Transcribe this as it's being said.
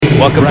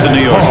Welcome to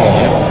New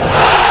York.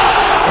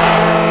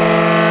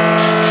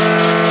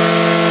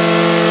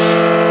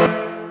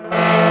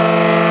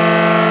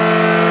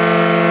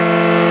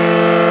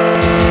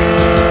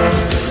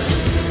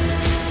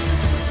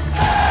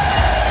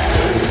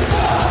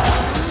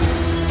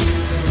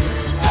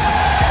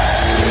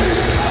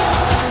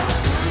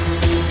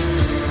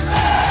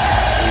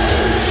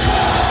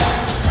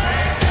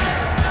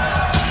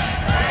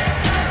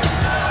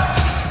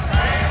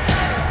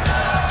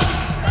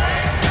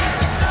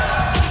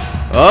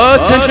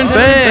 Attention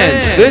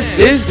fans, this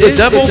is the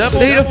Devil's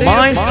State of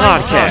Mind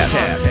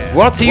podcast,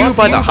 brought to you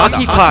by the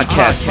Hockey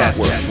Podcast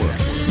Network.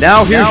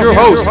 Now here's your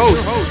host,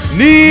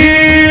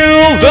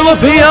 Neil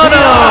Villapiano.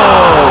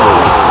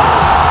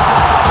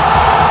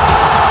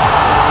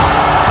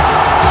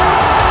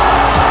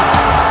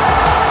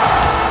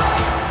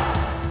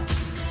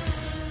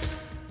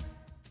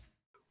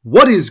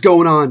 What is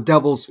going on,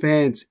 Devils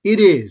fans? It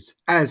is,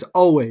 as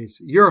always,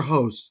 your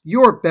host,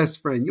 your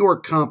best friend, your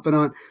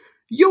confidant,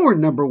 your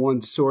number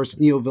one source,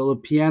 Neil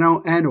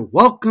Villapiano, and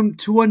welcome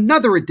to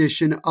another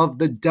edition of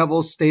the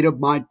Devil's State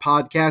of Mind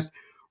podcast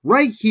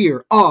right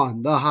here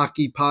on the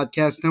Hockey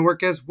Podcast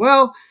Network, as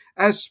well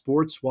as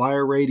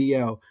SportsWire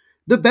Radio,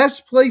 the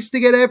best place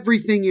to get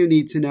everything you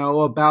need to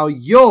know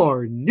about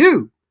your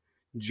New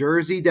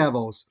Jersey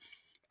Devils.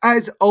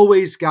 As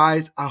always,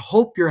 guys, I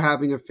hope you're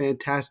having a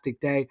fantastic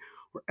day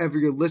wherever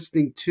you're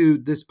listening to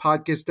this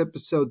podcast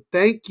episode.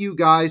 Thank you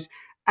guys,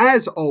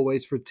 as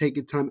always, for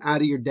taking time out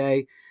of your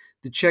day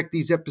to check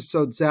these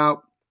episodes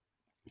out.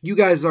 You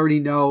guys already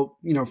know,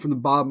 from the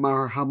bottom of my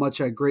heart how much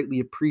I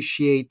greatly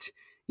appreciate,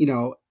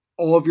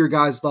 all of your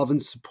guys' love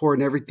and support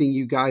and everything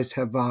you guys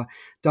have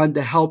done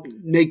to help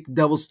make the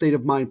Devil's State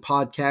of Mind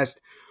podcast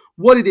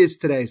what it is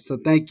today. So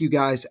thank you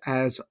guys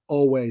as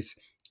always.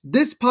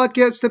 This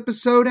podcast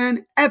episode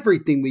and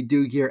everything we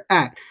do here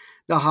at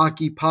the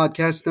Hockey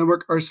Podcast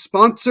Network are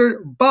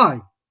sponsored by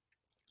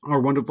our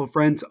wonderful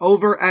friends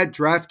over at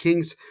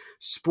DraftKings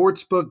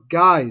Sportsbook.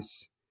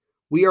 Guys,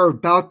 we are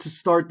about to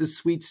start the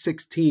Sweet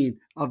 16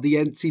 of the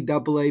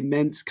NCAA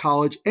men's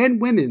college and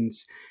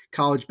women's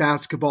college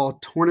basketball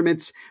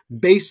tournaments.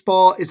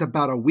 Baseball is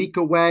about a week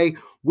away.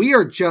 We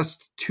are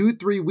just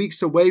 2-3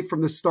 weeks away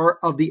from the start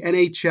of the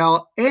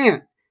NHL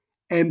and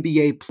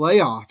NBA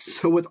playoffs.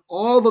 So with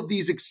all of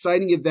these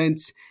exciting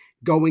events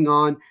going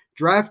on,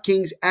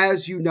 DraftKings,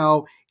 as you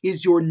know,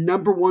 is your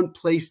number one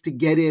place to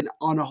get in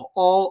on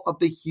all of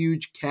the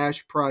huge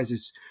cash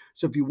prizes.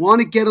 So if you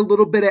want to get a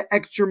little bit of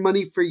extra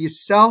money for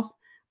yourself,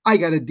 I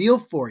got a deal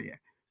for you.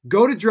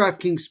 Go to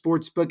DraftKings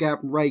Sportsbook app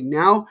right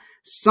now,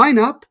 sign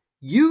up,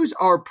 use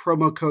our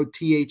promo code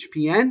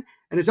THPN,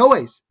 and as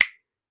always,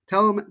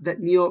 tell them that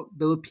Neil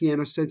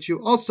Villapiano sent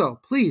you. Also,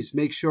 please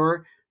make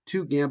sure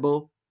to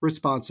gamble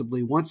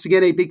responsibly. Once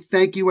again, a big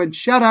thank you and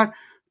shout out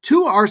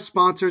to our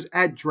sponsors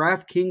at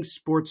DraftKings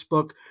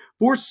Sportsbook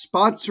for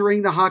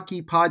sponsoring the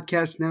Hockey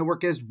Podcast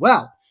Network as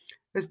well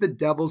as the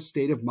Devil's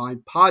State of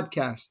Mind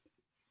podcast.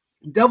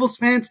 Devils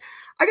fans,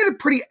 I got a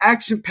pretty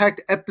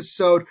action-packed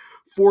episode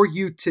for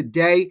you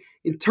today.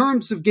 In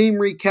terms of game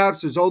recaps,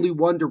 there's only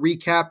one to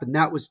recap, and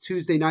that was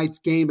Tuesday night's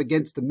game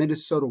against the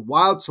Minnesota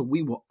Wild, so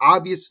we will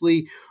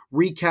obviously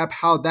recap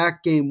how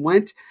that game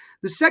went.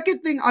 The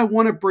second thing I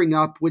want to bring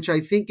up, which I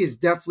think is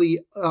definitely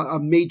a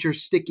major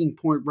sticking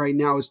point right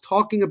now, is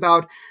talking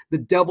about the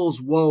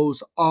Devils'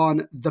 woes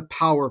on the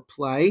power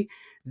play.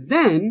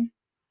 Then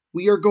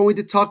we are going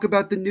to talk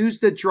about the news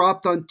that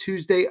dropped on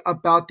Tuesday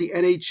about the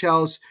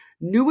NHL's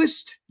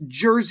newest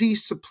jersey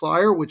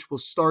supplier, which will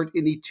start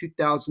in the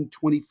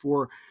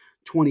 2024-25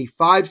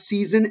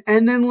 season.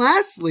 And then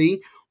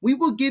lastly, we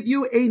will give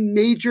you a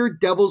major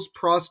Devils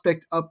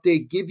prospect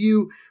update, give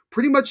you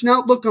pretty much an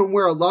outlook on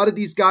where a lot of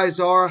these guys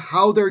are,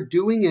 how they're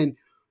doing, and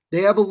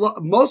they have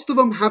most of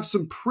them have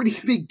some pretty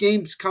big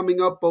games coming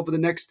up over the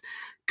next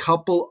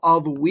couple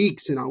of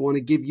weeks, and I want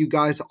to give you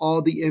guys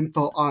all the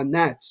info on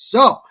that.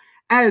 So,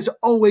 as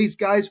always,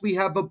 guys, we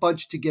have a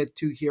bunch to get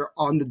to here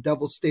on the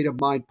Devil's State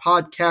of Mind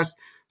podcast.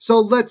 So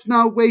let's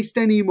not waste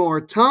any more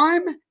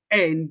time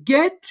and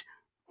get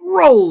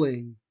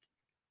rolling.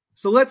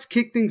 So let's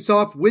kick things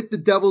off with the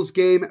Devils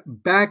game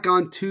back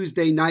on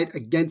Tuesday night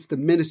against the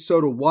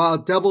Minnesota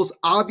Wild. Devils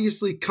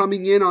obviously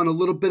coming in on a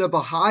little bit of a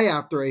high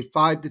after a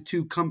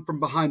 5-2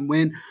 come-from-behind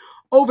win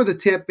over the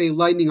Tampa Bay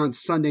Lightning on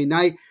Sunday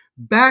night.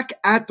 Back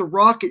at the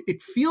Rocket,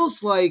 it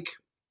feels like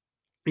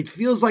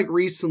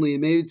recently,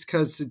 and maybe it's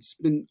because it's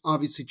been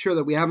obviously true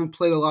that we haven't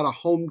played a lot of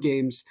home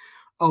games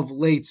of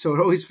late. So it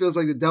always feels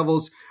like the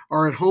Devils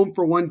are at home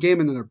for one game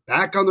and then they're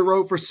back on the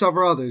road for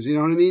several others. You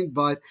know what I mean?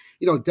 But,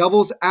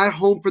 Devils at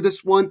home for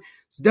this one.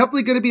 It's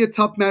definitely going to be a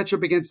tough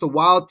matchup against the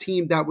Wild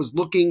team that was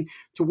looking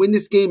to win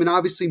this game and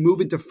obviously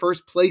move into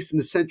first place in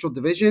the Central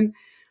Division.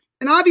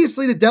 And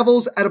obviously the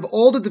Devils, out of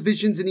all the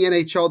divisions in the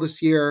NHL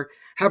this year,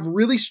 have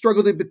really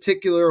struggled in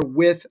particular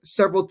with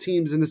several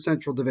teams in the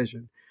Central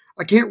Division.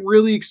 I can't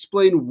really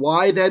explain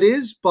why that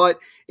is, but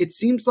it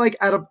seems like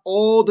out of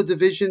all the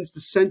divisions, the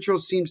Central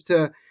seems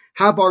to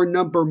have our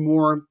number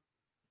more.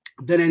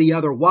 than any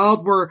other.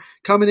 Wild were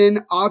coming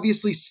in,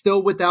 obviously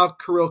still without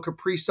Kirill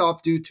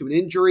Kaprizov due to an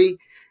injury.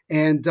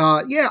 And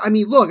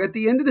look, at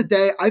the end of the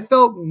day, I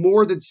felt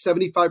more than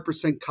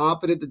 75%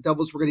 confident the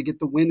Devils were going to get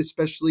the win,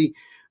 especially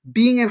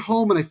being at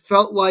home. And I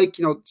felt like,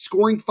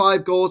 scoring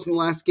 5 goals in the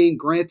last game,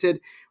 granted,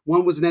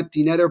 one was an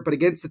empty netter, but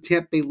against the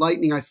Tampa Bay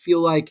Lightning, I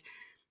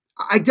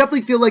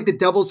definitely feel like the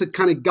Devils had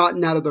kind of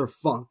gotten out of their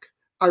funk.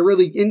 And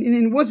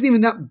it wasn't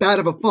even that bad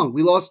of a funk.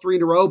 We lost 3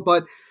 in a row,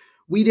 but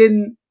we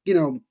didn't,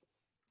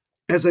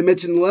 as I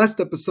mentioned in the last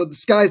episode, the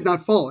sky's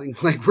not falling.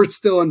 Like, we're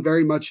still in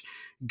very much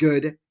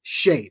good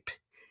shape.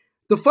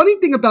 The funny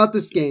thing about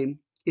this game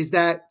is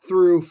that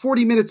through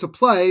 40 minutes of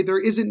play, there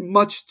isn't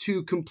much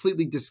to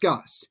completely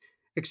discuss,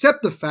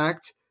 except the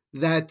fact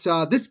that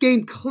this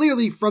game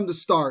clearly from the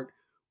start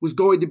was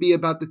going to be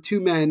about the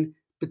two men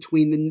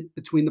between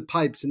the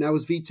pipes, and that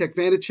was Vitek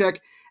Vanacek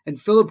and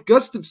Philip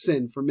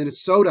Gustafsson from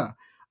Minnesota.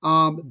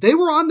 They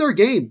were on their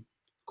game,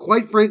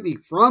 quite frankly,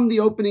 from the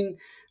opening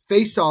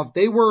face-off.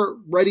 They were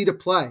ready to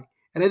play.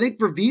 And I think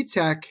for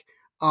Vitek,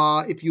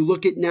 if you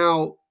look at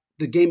now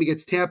the game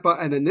against Tampa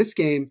and then this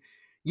game,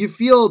 you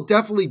feel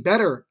definitely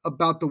better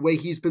about the way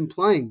he's been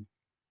playing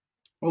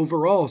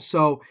overall.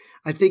 So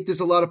I think there's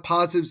a lot of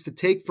positives to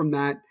take from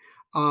that,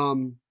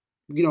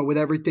 with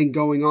everything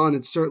going on,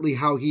 and certainly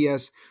how he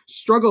has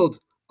struggled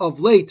of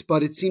late,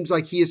 but it seems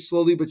like he is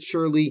slowly but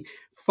surely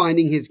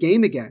finding his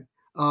game again.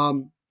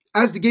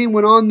 As the game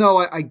went on, though,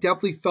 I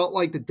definitely felt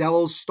like the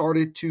Devils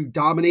started to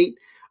dominate,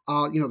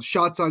 the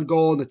shots on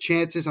goal and the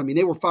chances. I mean,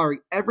 they were firing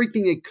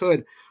everything they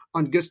could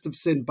on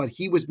Gustafsson, but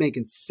he was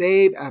making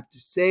save after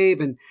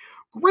save. And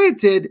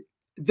granted,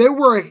 there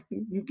were a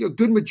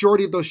good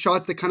majority of those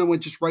shots that kind of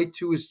went just right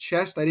to his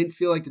chest. I didn't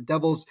feel like the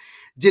Devils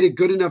did a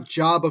good enough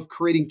job of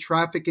creating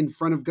traffic in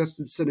front of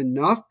Gustafsson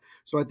enough.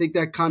 So I think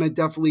that kind of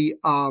definitely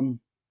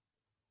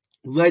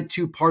led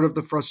to part of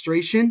the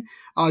frustration.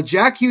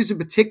 Jack Hughes in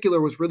particular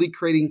was really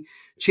creating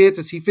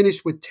chances. He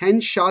finished with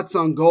 10 shots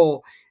on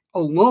goal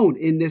alone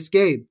in this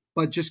game,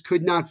 but just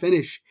could not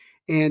finish.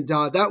 And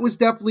that was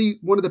definitely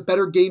one of the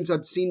better games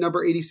I've seen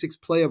number 86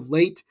 play of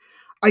late.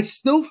 I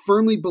still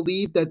firmly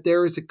believe that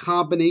there is a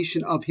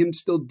combination of him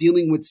still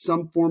dealing with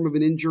some form of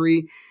an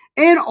injury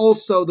and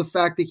also the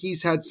fact that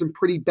he's had some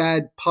pretty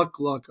bad puck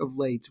luck of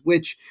late,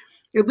 which,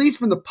 at least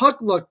from the puck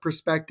luck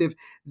perspective,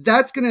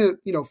 that's going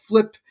to,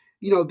 flip,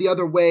 the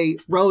other way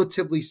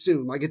relatively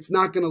soon. Like, it's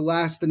not going to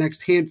last the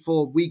next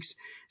handful of weeks,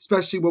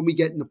 especially when we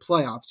get in the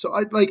playoffs. So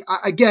I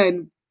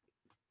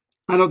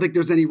don't think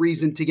there's any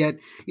reason to get,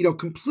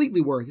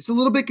 completely worried. It's a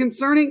little bit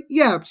concerning.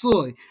 Yeah,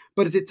 absolutely.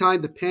 But is it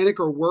time to panic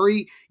or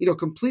worry,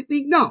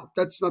 completely? No,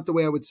 that's not the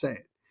way I would say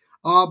it.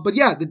 But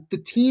yeah, the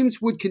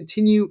teams would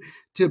continue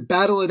to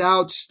battle it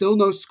out, still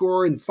no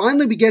score. And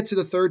finally we get to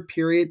the third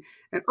period.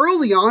 And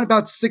early on,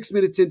 about 6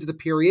 minutes into the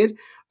period,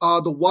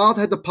 the Wild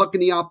had the puck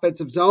in the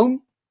offensive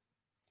zone,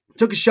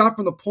 took a shot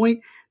from the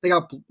point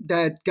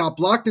that got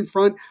blocked in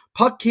front.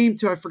 Puck came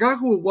to, I forgot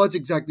who it was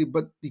exactly,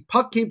 but the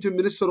puck came to a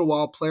Minnesota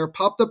Wild player,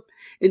 popped up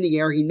in the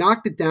air. He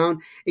knocked it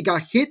down. It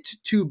got hit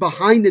to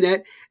behind the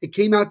net. It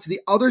came out to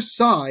the other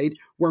side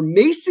where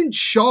Mason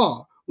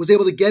Shaw was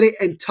able to get it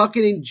and tuck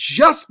it in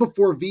just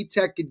before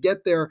Vitek could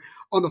get there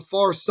on the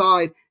far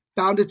side,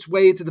 found its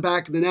way into the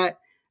back of the net,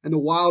 and the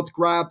Wild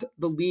grabbed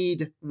the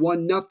lead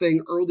 1-0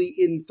 early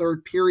in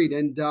third period.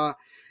 And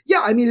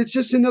it's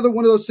just another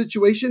one of those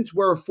situations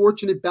where a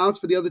fortunate bounce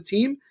for the other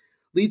team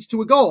leads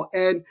to a goal.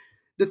 And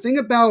the thing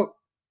about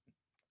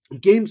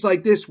games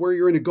like this where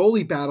you're in a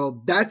goalie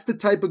battle, that's the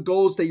type of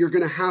goals that you're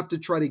going to have to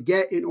try to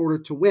get in order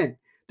to win.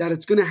 That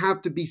it's going to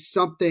have to be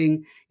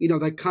something,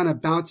 that kind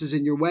of bounces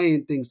in your way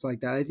and things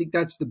like that. I think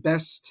that's the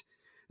best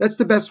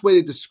way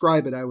to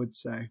describe it, I would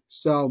say.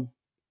 So,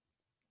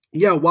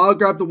 yeah, Wild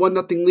grabbed the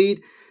 1-0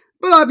 lead.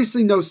 But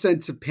obviously no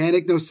sense of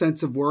panic, no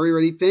sense of worry or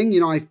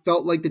anything. I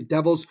felt like the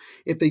Devils,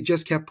 if they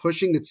just kept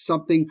pushing, that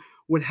something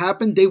would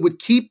happen. They would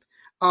keep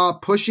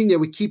pushing. They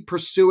would keep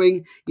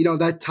pursuing,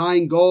 that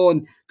tying goal.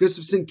 And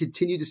Gustafsson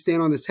continued to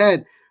stand on his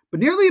head. But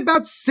nearly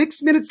about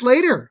 6 minutes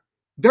later,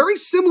 very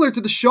similar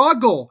to the Shaw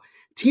goal,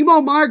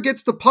 Timo Meier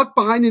gets the puck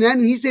behind the net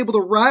and he's able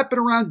to wrap it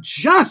around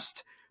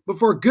just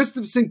before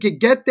Gustafsson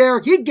could get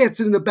there. He gets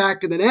it in the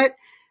back of the net.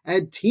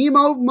 And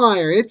Timo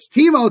Meier, it's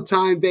Timo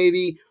time,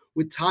 baby,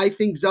 would tie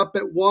things up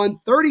at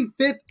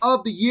 35th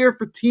of the year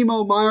for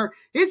Timo Meier,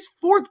 his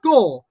 4th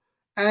goal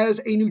as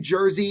a New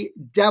Jersey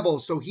Devil.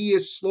 So he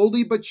is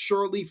slowly but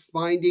surely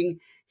finding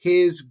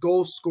his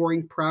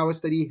goal-scoring prowess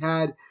that he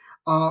had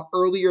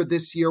earlier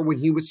this year when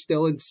he was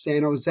still in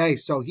San Jose.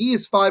 So he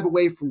is 5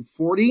 away from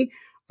 40.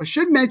 I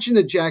should mention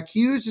that Jack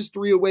Hughes is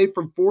 3 away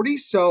from 40,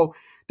 so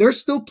there's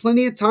still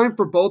plenty of time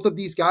for both of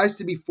these guys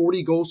to be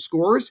 40 goal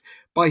scorers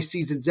by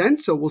season's end,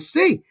 so we'll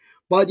see.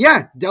 But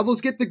yeah,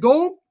 Devils get the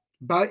goal.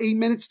 About 8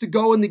 minutes to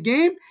go in the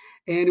game,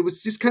 and it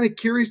was just kind of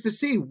curious to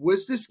see,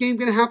 was this game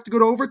going to have to go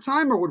to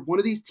overtime, or would one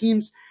of these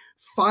teams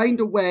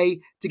find a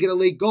way to get a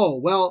late goal?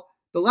 Well,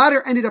 the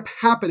latter ended up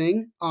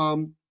happening.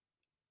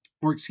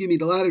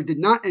 the latter did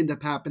not end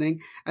up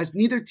happening, as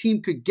neither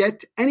team could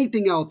get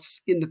anything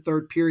else in the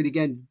third period.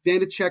 Again,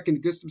 Vanacek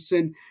and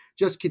Gustafsson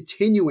just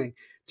continuing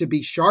to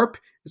be sharp.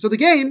 So the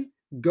game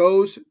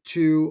goes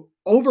to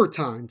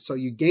overtime. So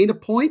you gain a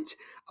point.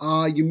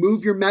 You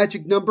move your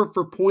magic number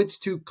for points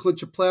to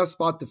clinch a playoff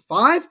spot to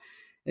 5.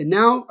 And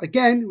now,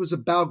 again, it was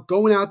about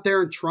going out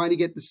there and trying to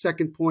get the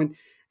second point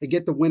and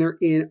get the winner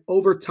in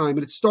overtime.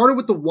 And it started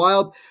with the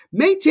Wild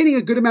maintaining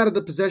a good amount of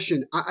the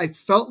possession. I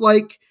felt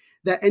like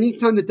that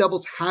anytime the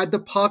Devils had the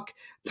puck,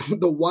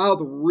 the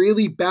Wild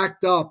really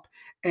backed up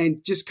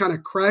and just kind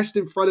of crashed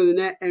in front of the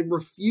net and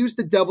refused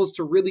the Devils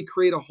to really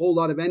create a whole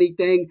lot of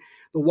anything.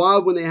 The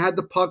Wild, when they had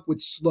the puck,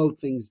 would slow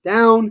things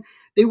down.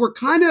 They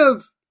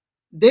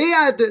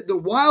had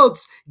the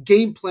Wild's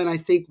game plan, I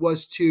think,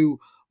 was to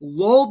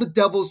lull the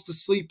Devils to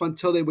sleep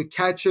until they would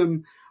catch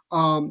him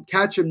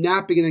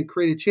napping and then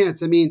create a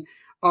chance. I mean,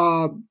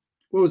 what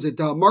was it?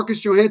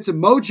 Marcus Johansson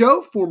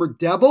Mojo, former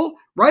Devil,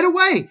 right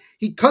away.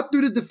 He cut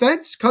through the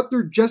defense, cut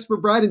through Jesper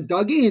Bratt and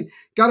Dougie, and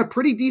got a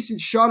pretty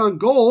decent shot on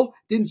goal.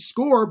 Didn't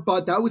score,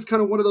 but that was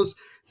kind of one of those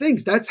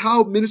things. That's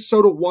how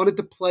Minnesota wanted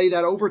to play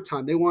that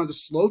overtime. They wanted to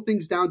slow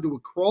things down to a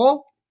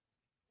crawl,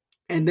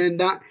 and then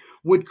that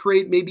would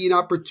create maybe an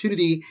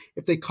opportunity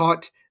if they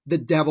caught the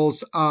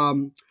Devils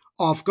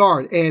off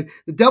guard. And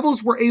the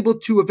Devils were able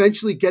to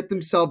eventually get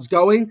themselves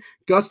going.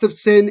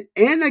 Gustafsson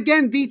and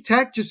again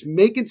Vitek just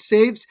making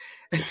saves.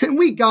 And then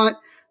we got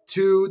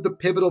to the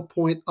pivotal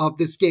point of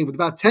this game. With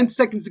about 10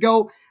 seconds to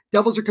go,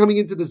 Devils are coming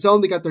into the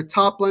zone. They got their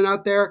top line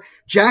out there.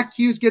 Jack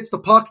Hughes gets the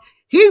puck.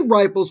 He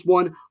rifles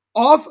one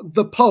off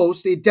the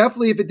post. It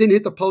definitely, if it didn't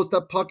hit the post,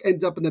 that puck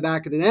ends up in the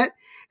back of the net.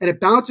 And it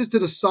bounces to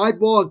the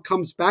sidewall and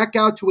comes back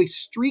out to a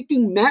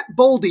streaking Matt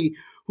Boldy,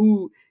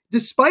 who,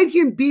 despite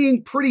him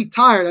being pretty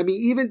tired, I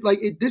mean,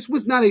 this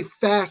was not a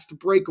fast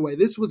breakaway.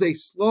 This was a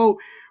slow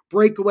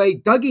breakaway.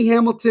 Dougie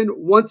Hamilton,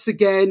 once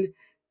again,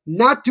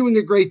 not doing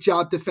a great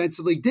job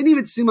defensively. Didn't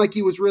even seem like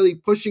he was really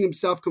pushing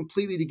himself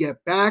completely to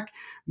get back.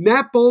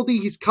 Matt Boldy,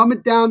 he's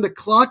coming down. The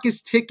clock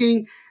is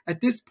ticking.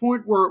 At this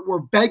point, we're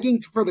begging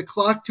for the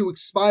clock to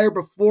expire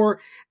before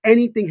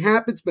anything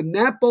happens. But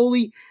Matt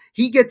Boldy,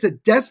 he gets a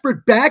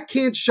desperate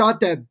backhand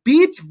shot that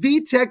beats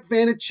Vitek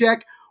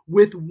Vanacek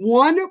with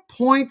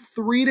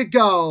 1.3 to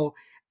go.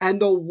 And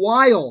the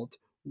Wild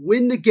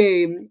win the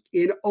game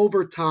in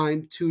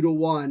overtime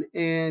 2-1.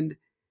 And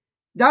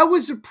that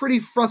was a pretty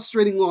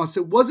frustrating loss.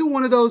 It wasn't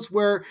one of those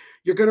where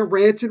you're going to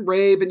rant and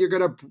rave and you're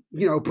going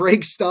to,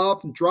 break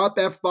stuff and drop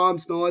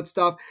F-bombs and all that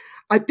stuff.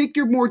 I think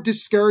you're more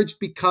discouraged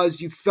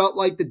because you felt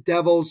like the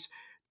Devils,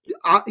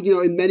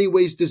 in many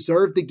ways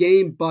deserved the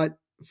game, but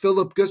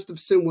Philip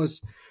Gustafsson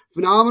was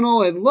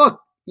phenomenal. And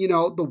look,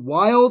 the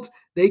Wild,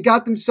 they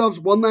got themselves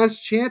one last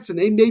chance and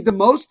they made the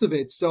most of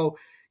it. So,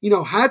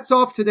 hats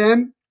off to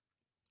them.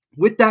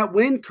 With that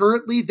win,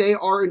 currently they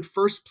are in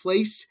first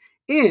place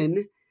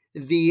in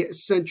the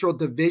Central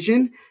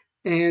Division.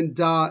 And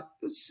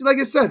like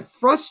I said,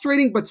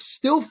 frustrating, but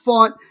still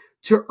fought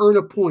to earn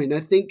a point.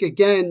 I think,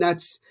 again,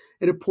 that's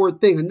an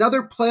important thing.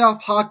 Another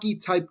playoff hockey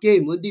type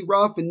game. Lindy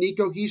Ruff and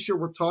Nico Hischier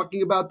were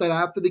talking about that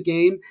after the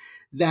game,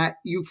 that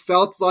you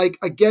felt like,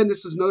 again,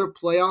 this is another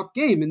playoff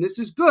game, and this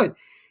is good.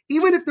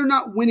 Even if they're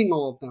not winning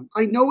all of them.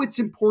 I know it's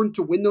important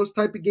to win those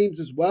type of games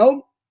as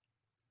well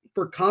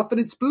for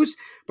confidence boost,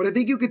 but I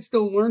think you could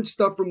still learn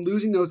stuff from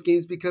losing those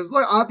games because,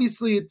 look,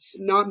 obviously it's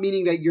not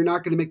meaning that you're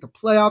not going to make the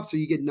playoffs or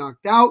you get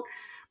knocked out,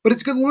 but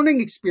it's a good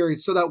learning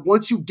experience so that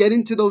once you get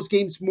into those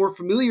games more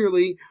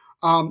familiarly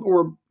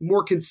or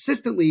more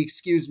consistently,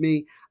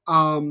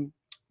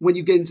 when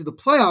you get into the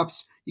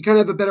playoffs, you kind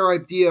of have a better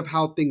idea of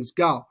how things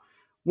go.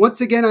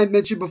 Once again, I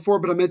mentioned before,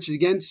 but I'll mention it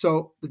again.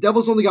 So the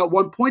Devils only got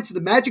 1 point. So the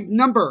magic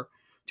number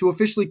to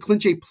officially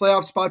clinch a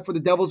playoff spot for the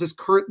Devils is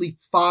currently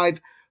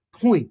 5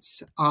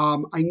 points.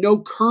 I know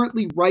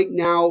currently right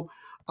now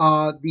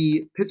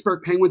the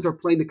Pittsburgh Penguins are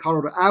playing the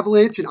Colorado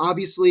Avalanche. And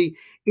obviously,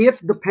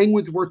 if the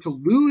Penguins were to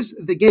lose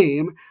the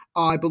game,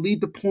 I believe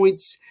the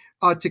points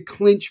to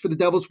clinch for the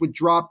Devils would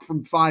drop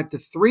from 5 to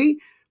 3.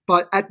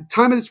 But at the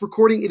time of this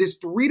recording, it is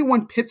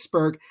 3-1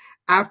 Pittsburgh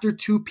after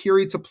 2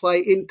 periods of play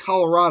in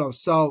Colorado.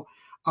 So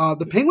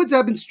the Penguins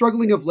have been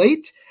struggling of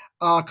late.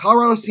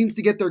 Colorado seems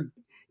to get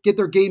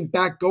their game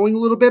back going a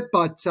little bit,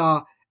 but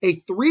a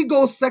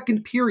 3-goal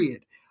second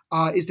period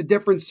is the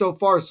difference so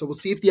far. So we'll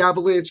see if the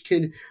Avalanche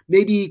can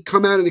maybe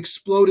come out and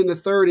explode in the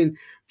third and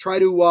try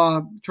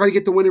to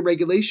get the win in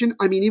regulation.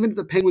 I mean, even if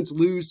the Penguins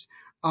lose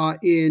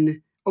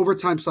in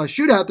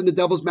overtime/shootout, then the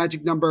Devils'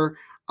 magic number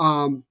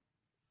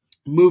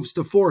moves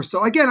to 4.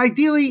 So again,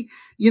 ideally,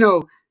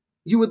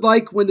 you would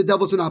like when the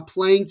Devils are not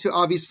playing to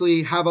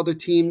obviously have other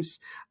teams,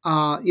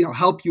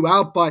 help you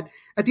out. But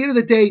at the end of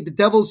the day, the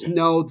Devils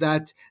know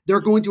that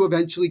they're going to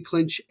eventually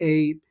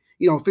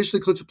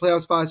officially clinch a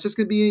playoff spot. It's just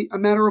going to be a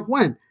matter of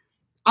when.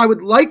 I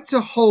would like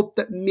to hope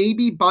that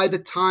maybe by the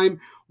time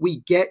we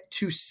get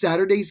to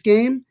Saturday's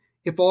game,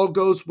 if all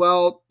goes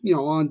well,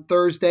 on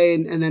Thursday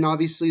and then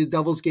obviously the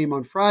Devils game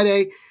on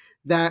Friday,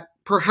 that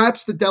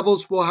perhaps the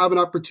Devils will have an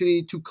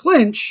opportunity to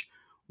clinch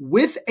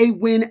with a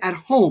win at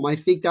home. I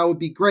think that would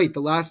be great.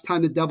 The last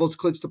time the Devils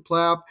clinched the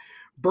playoff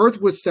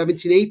berth was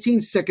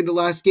 17-18, second to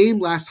last game,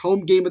 last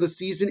home game of the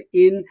season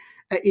in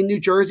New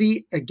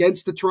Jersey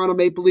against the Toronto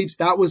Maple Leafs.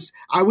 I was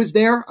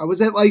there. I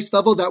was at ice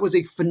level. That was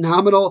a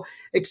phenomenal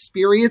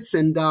experience.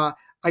 And I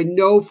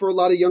know for a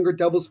lot of younger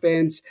Devils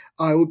fans,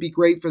 it would be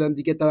great for them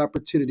to get that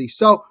opportunity.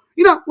 So,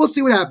 we'll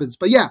see what happens.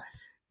 But yeah,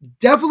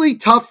 definitely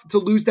tough to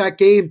lose that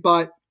game.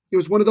 But it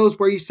was one of those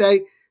where you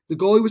say the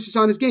goalie was just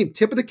on his game.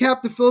 Tip of the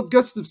cap to Philip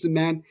Gustafsson,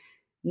 man.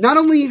 Not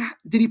only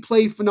did he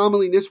play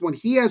phenomenally in this one,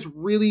 he has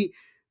really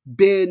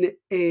been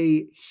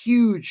a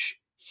huge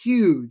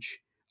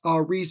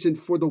reason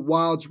for the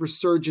Wild's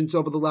resurgence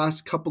over the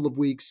last couple of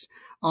weeks.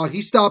 He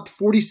stopped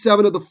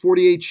 47 of the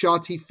 48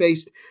 shots he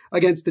faced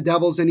against the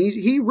Devils, and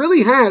he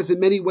really has, in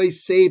many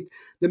ways, saved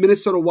the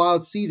Minnesota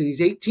Wild season. He's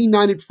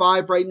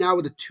 18-9-5 right now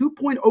with a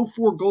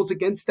 2.04 goals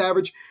against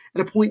average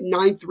and a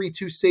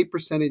 .932 save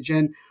percentage.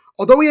 And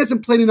although he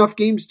hasn't played enough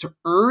games to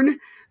earn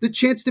the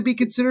chance to be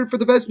considered for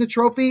the Vezina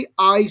Trophy,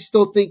 I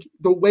still think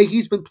the way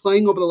he's been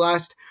playing over the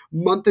last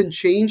month and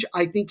change,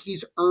 I think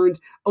he's earned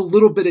a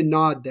little bit of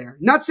nod there.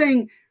 Not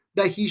saying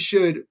that he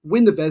should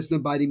win the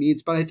Vezina by any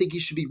means, but I think he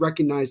should be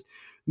recognized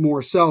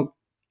more. So,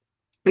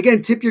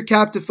 again, tip your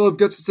cap to Philip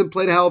Gustafsson.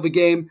 Played a hell of a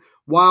game.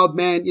 Wild,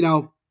 man,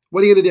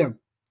 what are you going to do?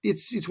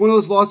 It's one of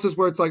those losses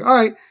where it's like, all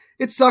right,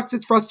 it sucks,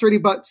 it's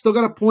frustrating, but still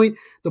got a point.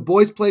 The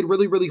boys played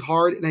really, really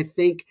hard, and I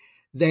think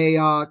they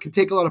can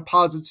take a lot of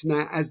positives from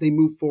that as they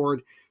move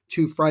forward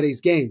to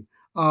Friday's game.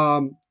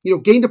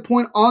 Gained a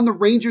point on the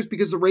Rangers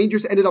because the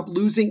Rangers ended up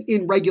losing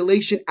in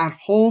regulation at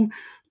home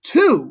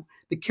to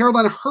the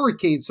Carolina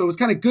Hurricanes. So it was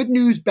kind of good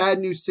news, bad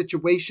news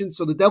situation.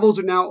 So the Devils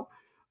are now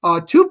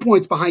 2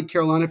 points behind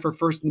Carolina for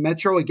first in the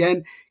Metro.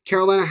 Again,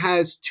 Carolina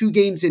has 2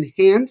 games in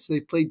hand, so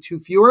they've played 2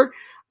 fewer.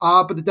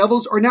 But the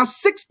Devils are now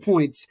 6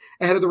 points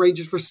ahead of the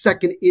Rangers for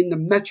second in the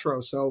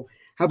Metro. So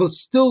have a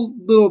still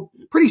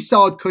pretty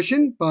solid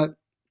cushion, but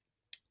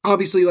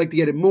obviously like to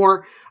get it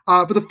more.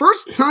 For the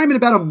first time in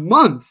about a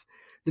month,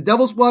 the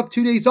Devils will have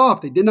 2 days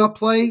off. They did not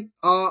play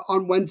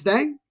on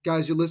Wednesday.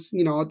 Guys, you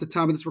listen, at the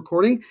time of this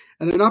recording,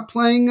 and they're not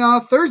playing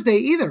Thursday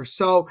either.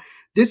 So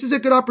this is a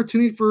good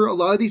opportunity for a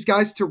lot of these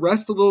guys to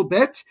rest a little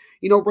bit,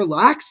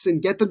 relax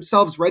and get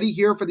themselves ready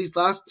here for these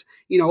last,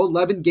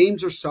 11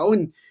 games or so,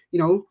 and,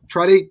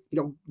 try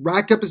to,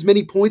 rack up as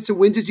many points and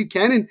wins as you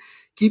can and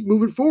keep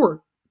moving forward.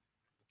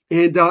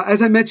 And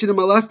as I mentioned in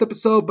my last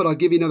episode, but I'll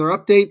give you another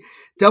update,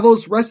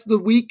 Devils rest of the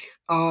week,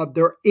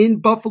 they're in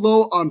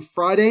Buffalo on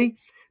Friday.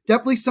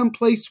 Definitely some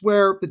place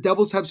where the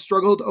Devils have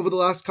struggled over the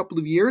last couple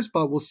of years,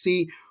 but we'll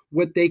see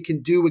what they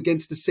can do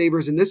against the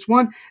Sabres in this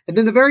one. And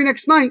then the very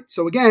next night,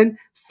 so again,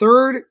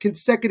 third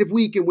consecutive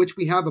week in which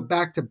we have a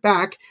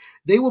back-to-back,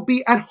 they will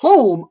be at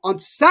home on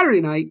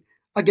Saturday night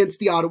against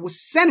the Ottawa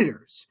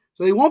Senators.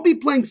 So they won't be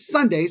playing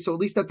Sunday, so at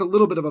least that's a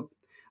little bit of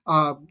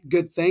a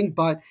good thing.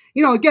 But,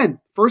 again,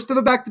 first of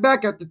a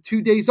back-to-back after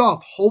 2 days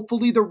off.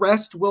 Hopefully the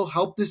rest will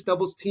help this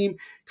Devils team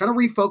kind of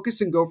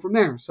refocus and go from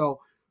there. So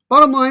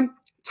bottom line,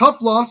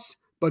 tough loss,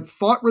 but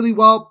fought really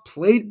well,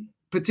 played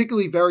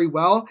particularly very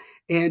well,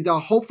 and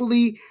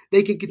hopefully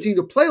they can continue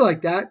to play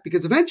like that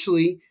because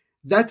eventually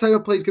that type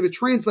of play is going to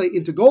translate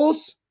into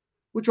goals,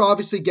 which will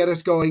obviously get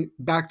us going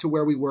back to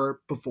where we were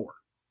before.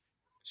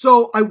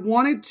 So I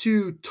wanted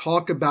to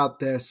talk about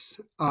this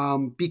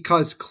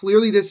because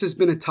clearly this has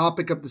been a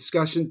topic of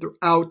discussion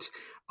throughout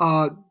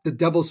the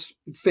Devils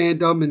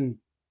fandom and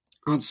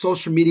on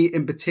social media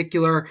in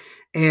particular.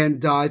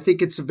 And I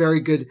think it's a very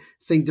good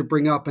thing to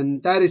bring up.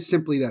 And that is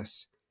simply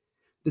this.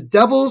 The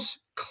Devils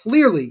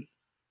clearly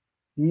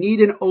need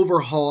an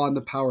overhaul on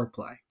the power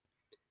play.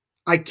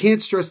 I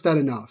can't stress that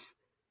enough.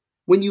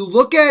 When you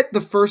look at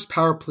the first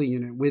power play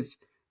unit with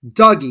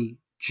Dougie,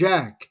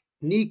 Jack,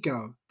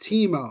 Nico,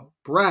 Timo,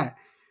 Brett,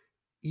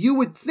 you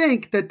would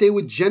think that they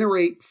would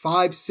generate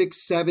 5, 6,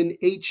 7,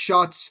 8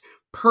 shots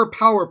per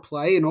power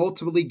play and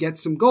ultimately get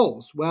some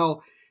goals.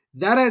 Well,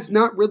 that has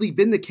not really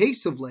been the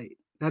case of late.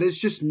 That has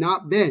just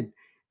not been.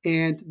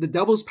 And the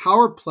Devils'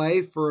 power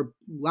play, for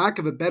lack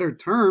of a better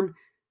term,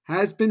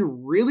 has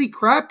been really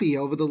crappy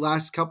over the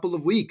last couple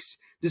of weeks,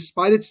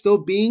 despite it still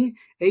being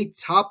a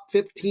top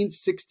 15,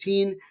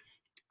 16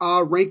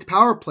 ranked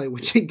power play,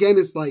 which again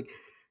is like,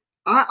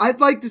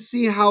 I'd like to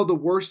see how the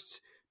worst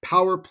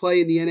power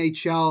play in the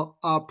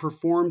NHL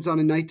performs on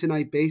a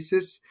night-to-night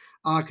basis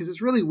because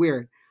it's really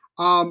weird.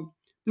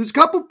 There's a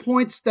couple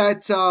points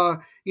that,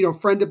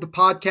 friend of the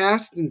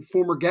podcast and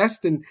former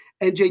guest and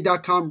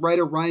NJ.com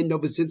writer Ryan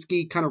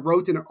Novozinski kind of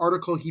wrote in an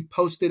article he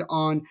posted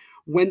on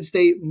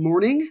Wednesday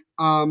morning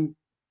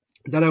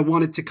that I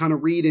wanted to kind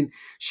of read and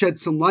shed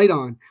some light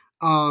on,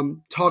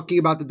 talking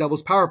about the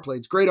Devils power play.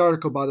 It's a great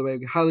article, by the way. I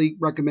highly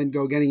recommend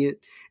go getting it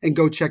and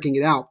go checking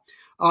it out.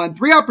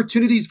 3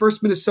 opportunities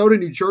versus Minnesota,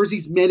 New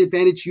Jersey's man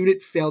advantage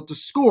unit failed to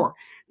score.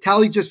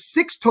 Tallied just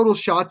 6 total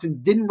shots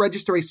and didn't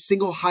register a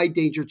single high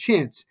danger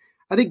chance.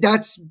 I think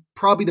that's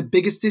probably the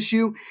biggest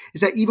issue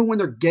is that even when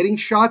they're getting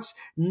shots,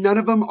 none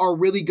of them are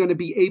really going to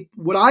be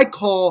what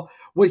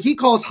he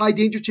calls high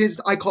danger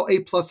chances. I call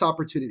A+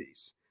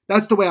 opportunities.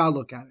 That's the way I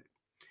look at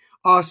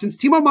it. Since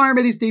Timo Meier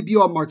made his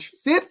debut on March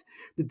 5th,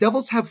 the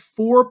Devils have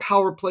 4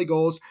 power play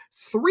goals,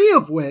 3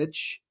 of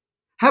which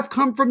have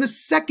come from the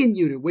second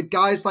unit with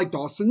guys like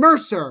Dawson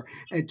Mercer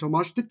and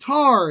Tomas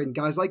Tatar and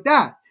guys like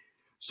that.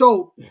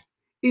 So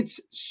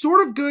it's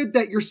sort of good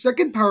that your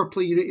second power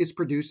play unit is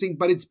producing,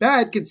 but it's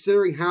bad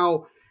considering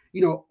how,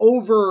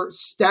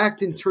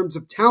 overstacked in terms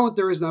of talent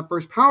there is in that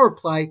first power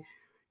play.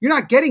 You're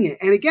not getting it.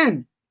 And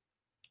again,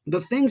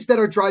 the things that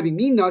are driving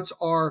me nuts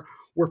are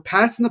we're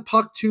passing the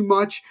puck too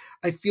much.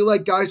 I feel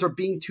like guys are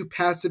being too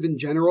passive in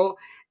general,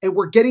 and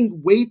we're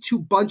getting way too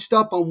bunched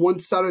up on one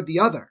side or the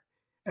other.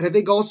 And I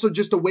think also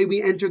just the way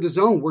we enter the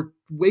zone, we're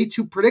way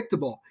too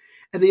predictable.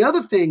 And the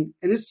other thing,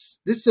 and this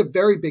is a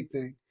very big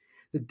thing,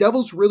 the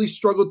Devils really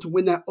struggled to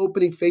win that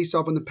opening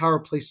faceoff when the power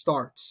play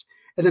starts.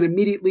 And then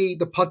immediately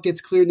the puck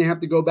gets cleared and they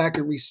have to go back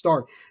and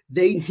restart.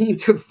 They need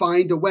to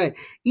find a way.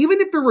 Even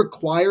if it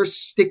requires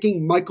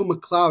sticking Michael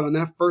McLeod on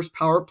that first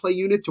power play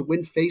unit to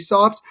win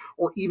faceoffs,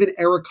 or even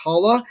Eric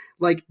Holla,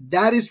 like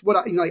that is what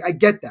I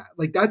get that.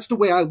 Like that's the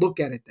way I look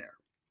at it there.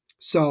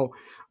 So,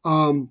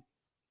 2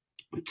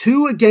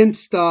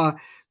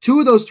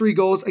 of those 3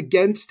 goals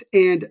against,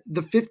 and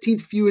the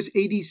 15th fewest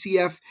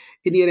ADCF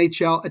in the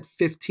NHL at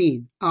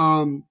 15.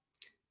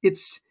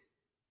 It's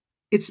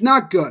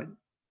not good.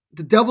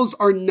 The Devils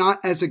are not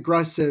as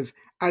aggressive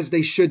as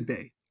they should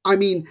be. I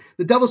mean,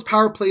 the Devils'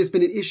 power play has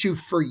been an issue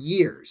for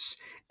years.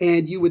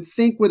 And you would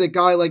think with a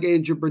guy like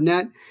Andrew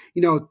Burnett,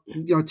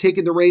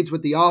 taking the reins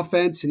with the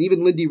offense, and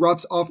even Lindy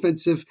Ruff's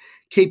offensive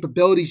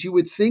capabilities, you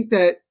would think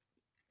that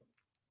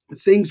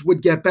things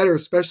would get better,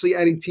 especially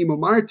adding Timo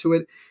Meier to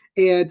it.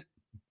 And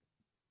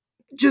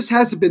just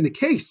hasn't been the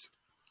case.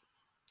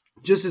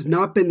 Just has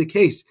not been the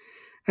case.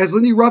 As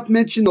Lindy Ruff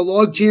mentioned, the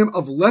logjam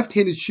of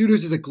left-handed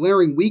shooters is a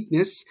glaring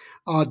weakness.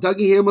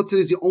 Dougie Hamilton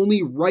is the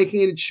only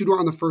right-handed shooter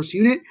on the first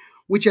unit,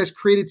 which has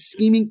created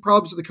scheming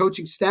problems for the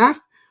coaching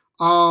staff.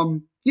 I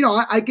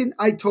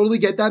totally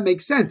get that.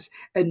 Makes sense.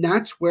 And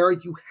that's where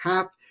you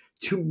have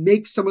to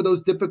make some of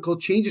those difficult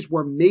changes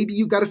where maybe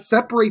you got to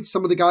separate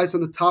some of the guys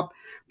on the top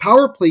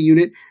power play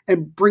unit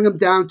and bring them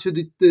down to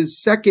the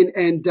second,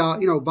 and,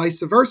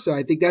 vice versa.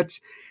 I think that's,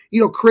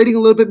 creating a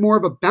little bit more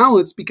of a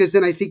balance, because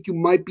then I think you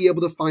might be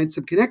able to find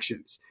some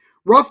connections.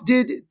 Ruff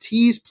did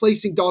tease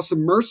placing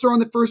Dawson Mercer on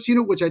the first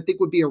unit, which I think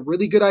would be a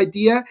really good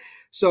idea.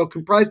 So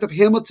comprised of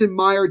Hamilton,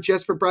 Meier,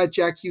 Jesper Bratt,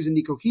 Jack Hughes, and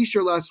Nico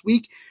Hischier last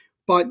week,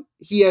 but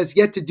he has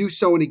yet to do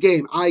so in a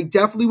game. I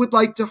definitely would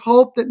like to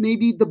hope that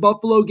maybe the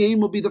Buffalo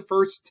game will be the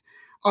first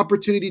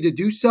opportunity to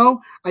do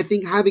so. I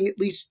think having at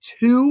least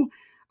 2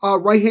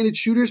 right-handed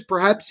shooters,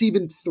 perhaps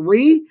even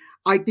 3,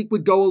 I think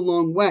would go a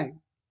long way.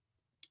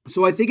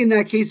 So I think in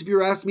that case, if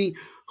you're asking me,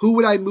 who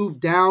would I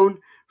move down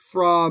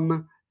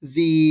from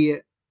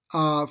the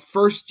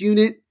first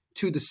unit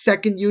to the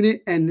second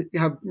unit and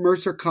have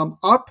Mercer come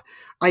up,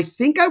 I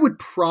think I would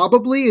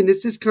probably, and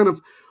this is kind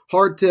of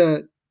hard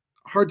to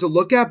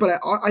look at,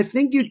 but I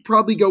think you'd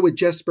probably go with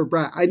Jesper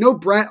Bratt. I know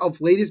Bratt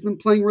of late has been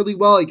playing really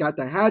well. He got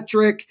the hat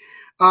trick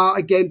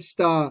against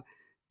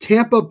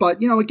Tampa,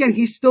 but again,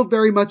 he's still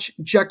very much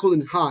Jekyll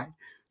and Hyde.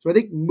 So I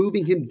think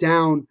moving him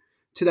down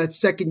to that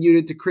second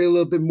unit to create a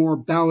little bit more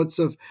balance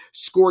of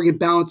scoring and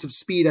balance of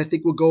speed, I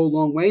think will go a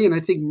long way. And I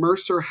think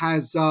Mercer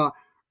has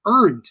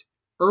earned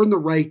the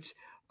right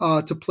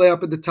to play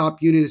up at the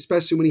top unit,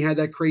 especially when he had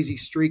that crazy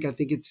streak. I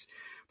think it's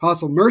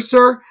possible.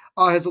 Mercer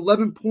has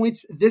 11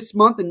 points this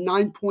month and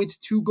 9 points,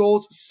 2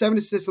 goals, 7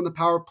 assists on the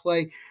power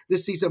play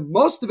this season,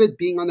 most of it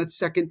being on that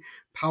second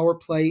power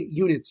play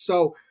unit.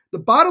 So the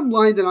bottom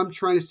line that I'm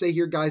trying to say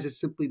here, guys, is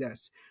simply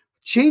this.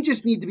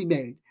 Changes need to be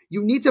made.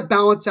 You need to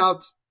balance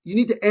out. You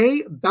need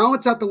to,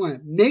 balance out the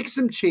lineup, make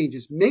some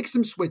changes, make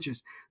some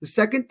switches. The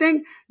second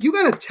thing, you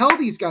got to tell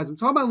these guys, I'm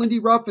talking about Lindy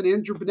Ruff and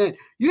Andrew Burnett,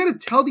 you got to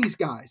tell these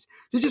guys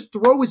to just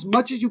throw as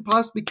much as you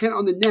possibly can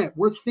on the net.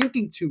 We're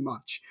thinking too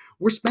much.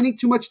 We're spending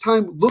too much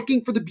time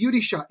looking for the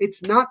beauty shot.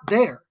 It's not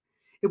there.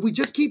 If we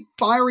just keep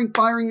firing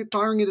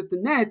it at the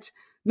net,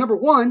 number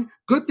one,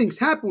 good things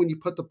happen when you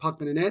put the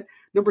puck in the net.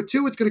 Number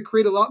two, it's going to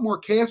create a lot more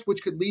chaos,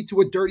 which could lead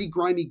to a dirty,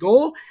 grimy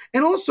goal.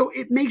 And also,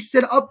 it may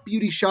set up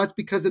beauty shots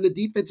because then the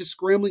defense is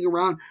scrambling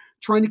around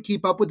trying to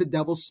keep up with the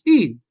Devils'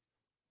 speed.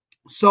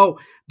 So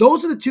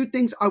those are the 2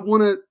 things I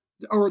want to,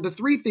 or the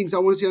 3 things I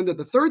want to see under.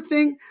 The third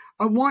thing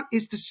I want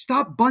is to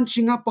stop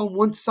bunching up on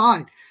one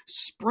side.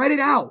 Spread it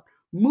out.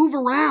 Move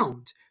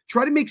around.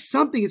 Try to make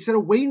something instead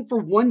of waiting for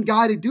one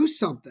guy to do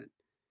something.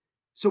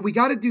 So we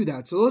got to do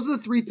that. So those are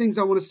the 3 things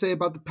I want to say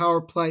about the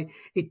power play.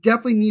 It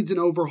definitely needs an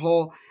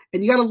overhaul.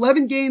 And you got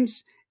 11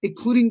 games,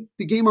 including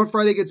the game on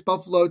Friday against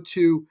Buffalo,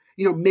 to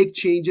make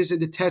changes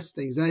and to test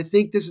things. And I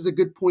think this is a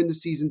good point in the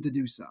season to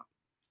do so.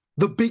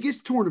 The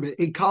biggest tournament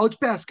in college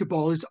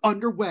basketball is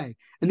underway,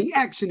 and the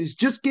action is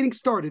just getting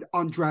started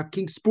on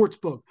DraftKings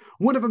Sportsbook,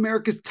 one of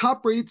America's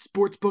top-rated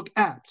sportsbook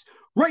apps.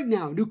 Right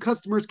now, new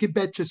customers can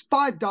bet just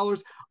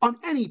 $5 on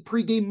any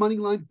pregame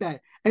moneyline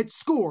bet and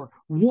score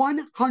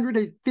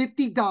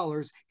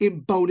 $150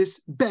 in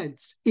bonus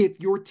bets if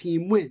your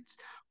team wins.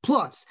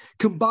 Plus,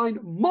 combine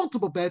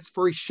multiple bets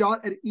for a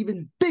shot at an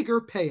even bigger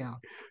payout.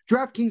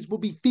 DraftKings will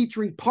be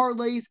featuring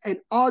parlays and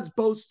odds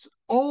boasts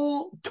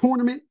all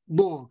tournament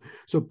long.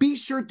 So be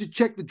sure to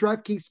check the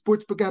DraftKings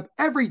Sportsbook app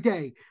every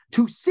day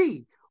to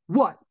see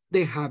what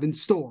they have in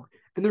store.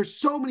 And there's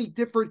so many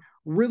different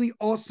really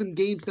awesome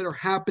games that are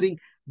happening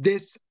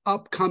this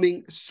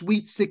upcoming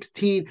Sweet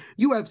 16.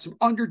 You have some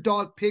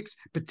underdog picks,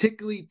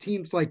 particularly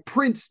teams like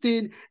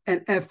Princeton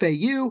and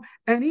FAU.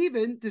 And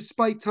even,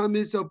 despite Tom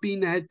Izzo being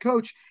the head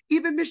coach,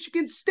 even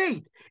Michigan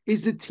State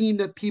is a team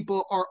that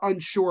people are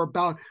unsure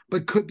about,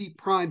 but could be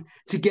primed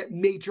to get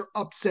major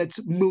upsets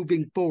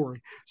moving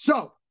forward.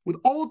 So, with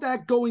all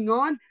that going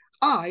on,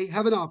 I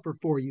have an offer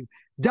for you.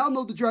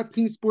 Download the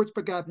DraftKings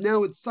Sportsbook app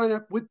now and sign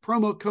up with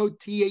promo code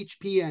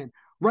THPN.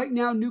 Right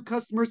now, new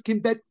customers can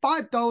bet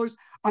 $5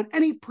 on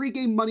any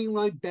pregame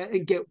moneyline bet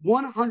and get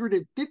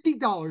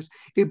 $150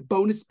 in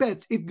bonus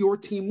bets if your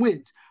team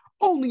wins.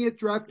 Only at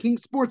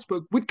DraftKings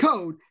Sportsbook with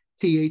code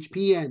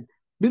THPN.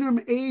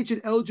 Minimum age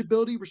and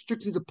eligibility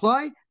restrictions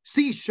apply.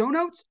 See show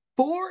notes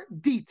for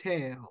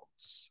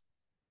details.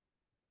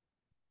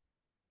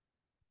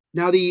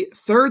 Now, the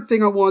third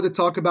thing I wanted to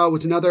talk about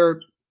was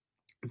another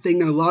thing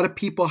that a lot of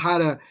people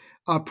had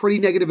a pretty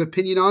negative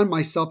opinion on,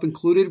 myself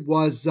included,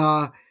 was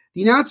the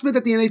announcement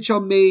that the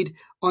NHL made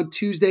on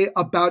Tuesday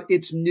about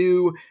its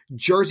new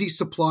jersey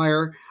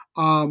supplier,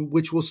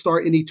 which will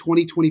start in the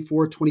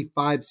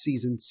 2024-25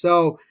 season.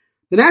 So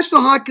the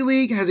National Hockey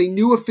League has a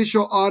new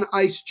official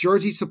on-ice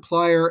jersey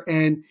supplier,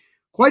 and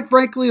quite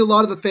frankly, a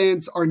lot of the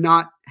fans are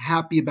not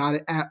happy about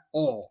it at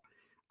all.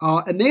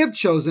 And they have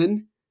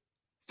chosen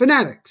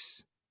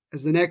Fanatics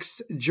as the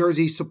next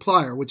jersey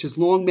supplier, which has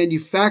long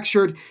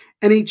manufactured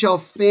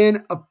NHL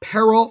fan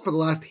apparel for the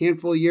last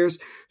handful of years,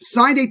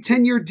 signed a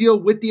 10-year deal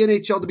with the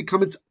NHL to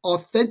become its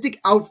authentic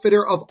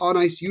outfitter of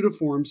on-ice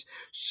uniforms,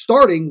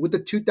 starting with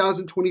the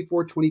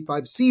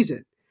 2024-25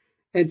 season.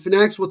 And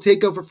Fanatics will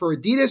take over for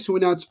Adidas, who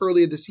announced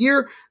earlier this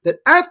year that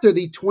after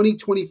the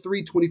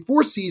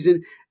 2023-24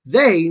 season,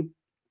 they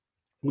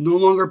will no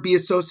longer be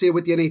associated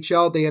with the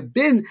NHL. They have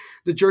been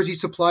the jersey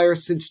supplier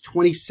since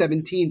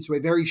 2017, so a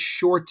very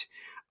short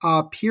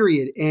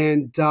period.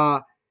 And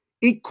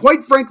it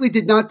quite frankly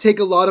did not take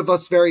a lot of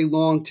us very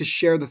long to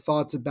share the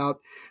thoughts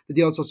about the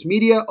deal on social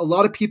media. A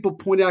lot of people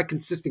pointed out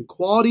consistent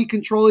quality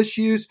control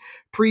issues,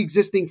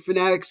 pre-existing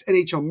Fanatics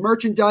NHL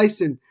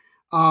merchandise, and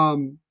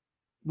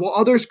while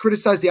others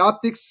criticize the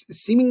optics,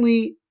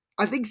 seemingly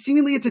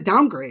it's a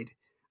downgrade.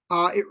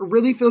 It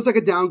really feels like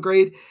a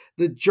downgrade.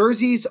 The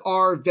jerseys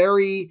are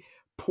very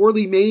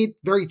poorly made,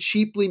 very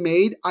cheaply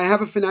made. I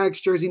have a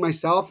Fanatics jersey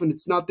myself, and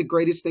it's not the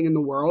greatest thing in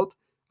the world.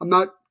 I'm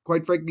not,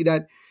 quite frankly,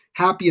 that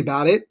happy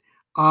about it.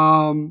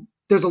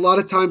 There's a lot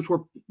of times where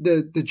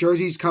the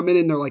jerseys come in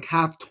and they're like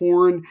half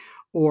torn,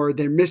 or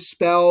they're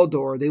misspelled,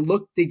 or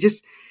it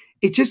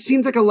just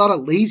seems like a lot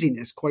of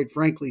laziness, quite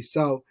frankly.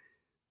 So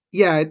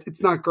yeah,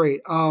 it's not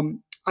great.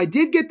 I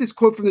did get this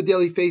quote from the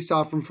Daily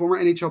Faceoff from former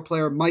NHL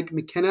player Mike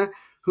McKenna,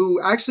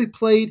 who actually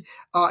played,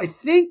 I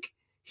think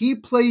he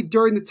played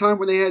during the time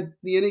when the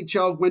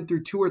NHL went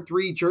through 2 or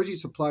 3 jersey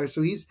suppliers.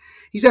 So he's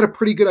had a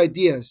pretty good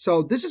idea.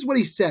 So this is what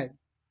he said.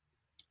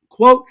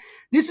 Quote,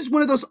 "This is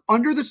one of those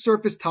under the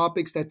surface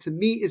topics that to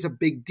me is a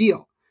big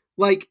deal.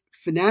 Like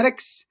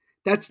Fanatics,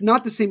 that's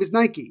not the same as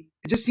Nike.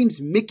 It just seems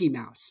Mickey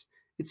Mouse.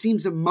 It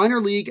seems a minor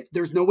league.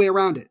 There's no way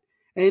around it.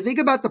 And you think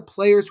about the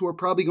players who are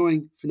probably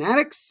going,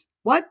 Fanatics?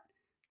 What?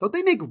 Don't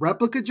they make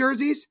replica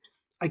jerseys?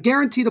 I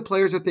guarantee the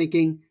players are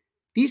thinking,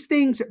 these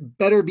things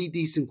better be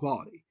decent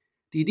quality.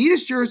 The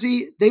Adidas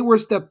jersey, they were a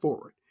step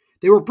forward.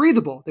 They were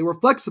breathable. They were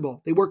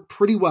flexible. They worked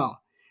pretty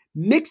well.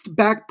 Mixed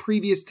back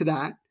previous to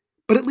that,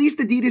 but at least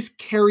Adidas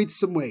carried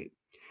some weight.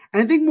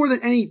 And I think more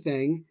than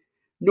anything,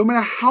 no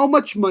matter how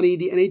much money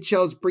the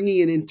NHL is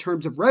bringing in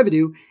terms of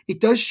revenue, it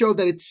does show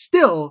that it's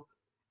still,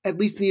 at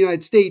least in the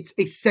United States,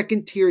 a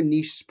second-tier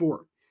niche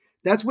sport.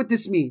 That's what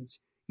this means.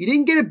 You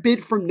didn't get a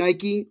bid from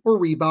Nike or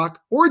Reebok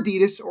or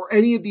Adidas or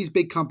any of these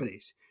big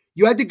companies.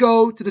 You had to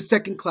go to the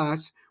second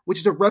class, which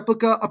is a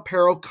replica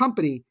apparel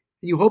company,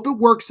 and you hope it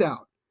works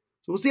out.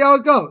 So we'll see how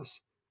it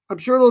goes. I'm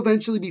sure it'll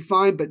eventually be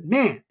fine, but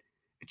man,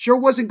 it sure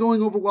wasn't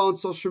going over well on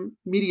social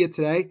media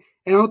today,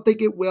 and I don't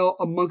think it will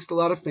amongst a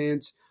lot of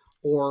fans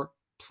or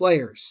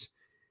players.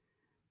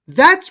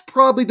 That's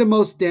probably the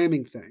most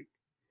damning thing,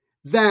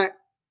 that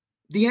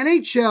the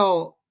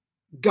NHL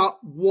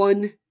got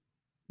one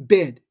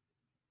bid,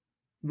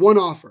 one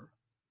offer,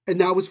 and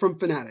that was from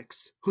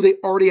Fanatics, who they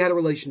already had a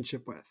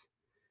relationship with.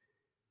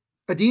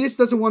 Adidas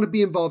doesn't want to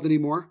be involved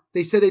anymore.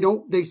 They said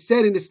They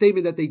said in a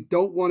statement that they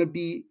don't want to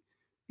be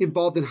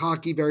involved in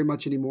hockey very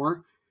much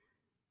anymore.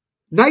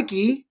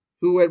 Nike,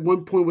 who at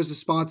one point was a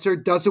sponsor,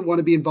 doesn't want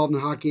to be involved in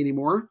hockey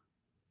anymore.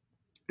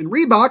 And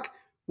Reebok,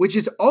 which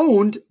is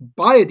owned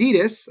by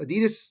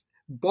Adidas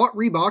bought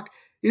Reebok,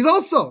 is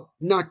also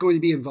not going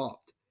to be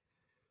involved.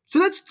 So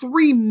that's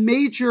 3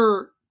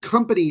 major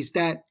companies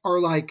that are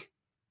like,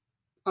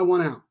 I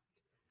want out.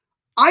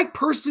 I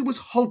personally was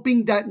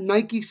hoping that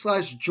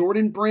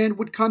Nike/Jordan brand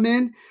would come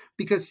in,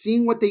 because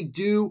seeing what they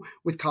do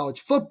with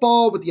college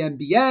football, with the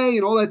NBA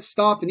and all that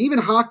stuff, and even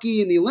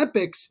hockey and the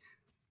Olympics,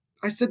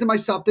 I said to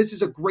myself, this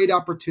is a great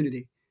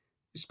opportunity,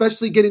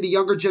 especially getting the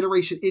younger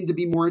generation in to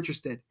be more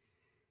interested.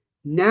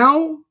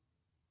 Now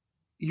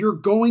you're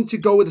going to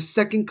go with a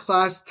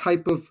second-class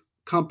type of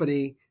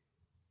company,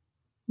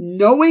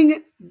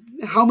 knowing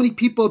how many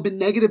people have been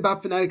negative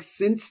about Fanatics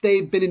since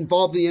they've been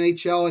involved in the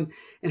NHL,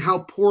 and how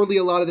poorly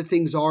a lot of the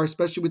things are,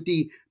 especially with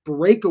the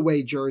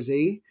breakaway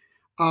jersey.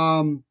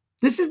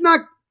 This is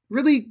not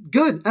really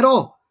good at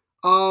all.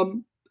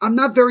 I'm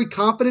not very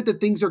confident that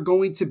things are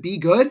going to be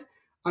good.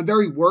 I'm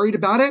very worried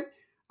about it.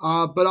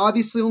 But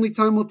obviously only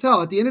time will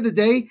tell. At the end of the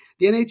day,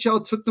 the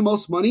NHL took the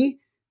most money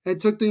and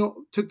took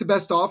the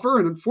best offer.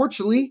 And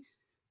unfortunately,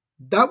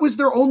 that was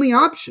their only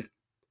option.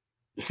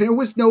 There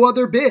was no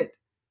other bid.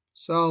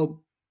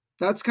 So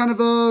that's kind of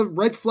a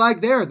red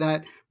flag there,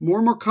 that more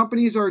and more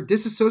companies are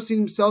disassociating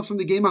themselves from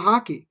the game of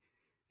hockey.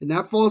 And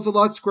that falls a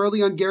lot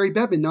squarely on Gary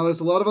Bettman. Now, there's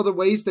a lot of other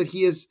ways that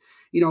he has,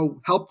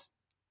 helped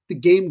the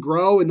game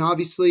grow and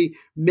obviously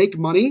make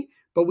money.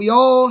 But we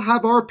all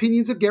have our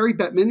opinions of Gary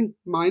Bettman,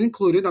 mine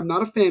included. I'm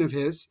not a fan of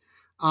his.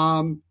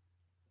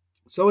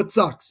 So it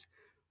sucks.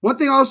 One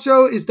thing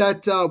also is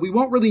that we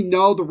won't really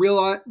know the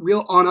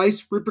real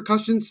on-ice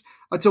repercussions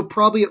until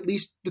probably at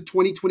least the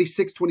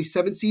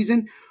 2026-27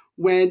 season,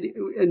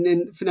 and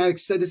then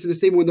Fanatics said this in a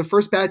statement, when the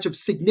first batch of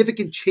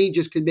significant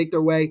changes can make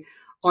their way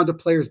onto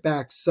players'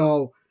 backs.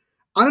 So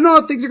I don't know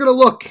how things are going to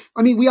look.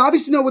 I mean, we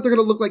obviously know what they're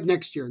going to look like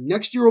next year.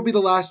 Next year will be the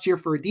last year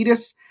for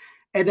Adidas,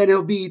 and then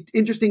it'll be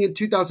interesting in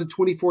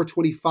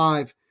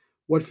 2024-25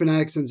 what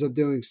Fanatics ends up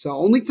doing. So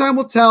only time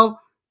will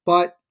tell,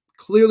 but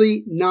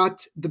clearly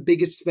not the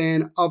biggest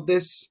fan of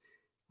this.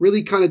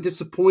 Really kind of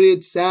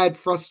disappointed, sad,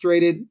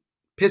 frustrated,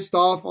 pissed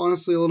off,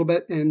 honestly, a little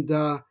bit. And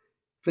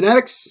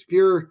Fanatics, if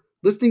you're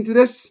listening to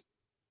this,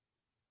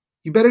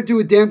 you better do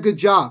a damn good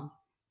job,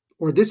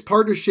 or this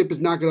partnership is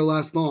not going to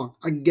last long.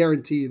 I can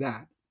guarantee you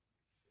that.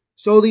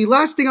 So the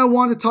last thing I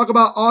want to talk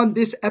about on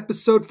this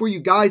episode for you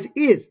guys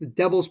is the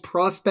Devils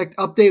prospect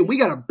update. And we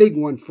got a big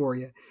one for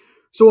you.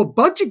 So a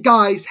bunch of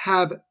guys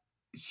have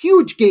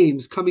huge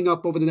games coming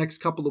up over the next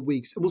couple of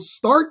weeks. And we'll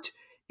start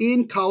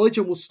in college,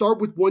 and we'll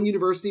start with one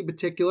university in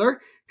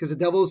particular, because the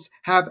Devils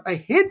have a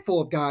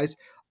handful of guys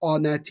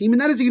on that team,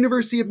 and that is the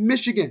University of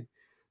Michigan.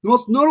 The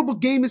most notable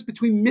game is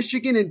between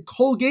Michigan and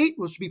Colgate,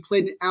 which will be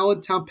played in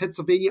Allentown,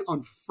 Pennsylvania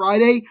on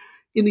Friday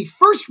in the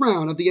first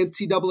round of the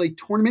NCAA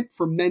tournament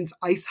for men's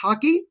ice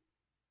hockey.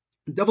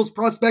 The Devils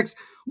prospects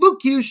Luke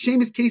Hughes,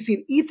 Seamus Casey,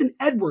 and Ethan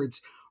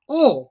Edwards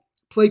all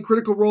play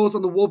critical roles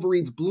on the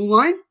Wolverines' blue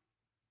line.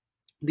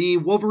 The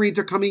Wolverines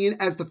are coming in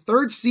as the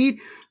third seed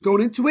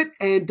going into it,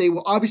 and they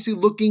will obviously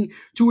looking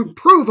to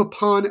improve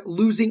upon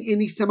losing in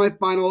the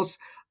semifinals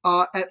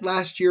at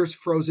last year's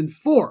Frozen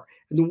Four.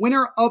 And the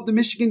winner of the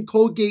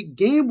Michigan-Colgate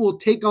game will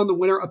take on the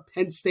winner of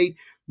Penn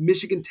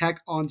State-Michigan Tech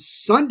on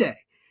Sunday.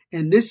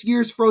 And this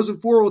year's Frozen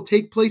Four will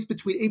take place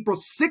between April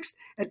 6th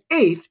and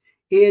 8th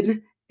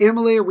in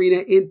Amalie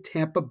Arena in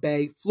Tampa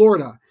Bay,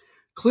 Florida.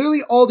 Clearly,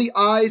 all the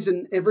eyes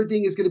and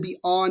everything is going to be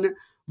on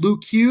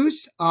Luke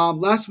Hughes.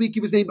 Last week, he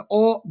was named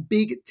All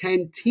Big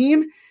Ten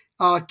team.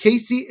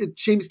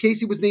 Seamus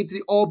Casey was named to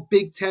the All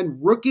Big Ten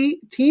rookie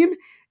team.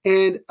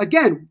 And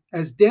again,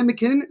 as Dan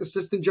McKinnon,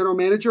 assistant general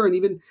manager, and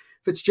even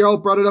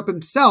Fitzgerald brought it up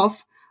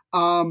himself,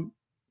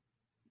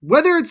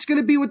 whether it's going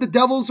to be with the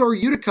Devils or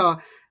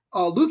Utica,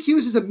 Luke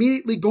Hughes is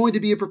immediately going to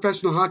be a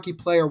professional hockey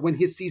player when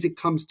his season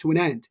comes to an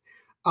end.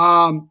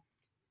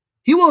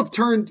 He will have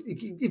turned,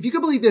 if you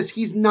can believe this,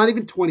 he's not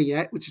even 20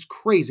 yet, which is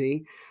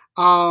crazy.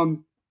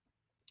 And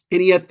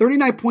he had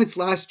 39 points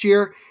last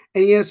year,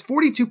 and he has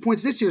 42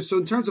 points this year. So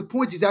in terms of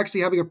points, he's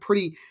actually having a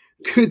pretty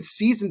good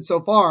season so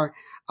far.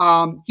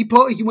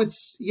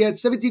 He had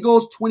 17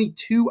 goals,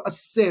 22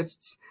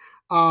 assists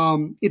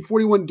in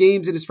 41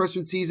 games in his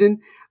freshman season.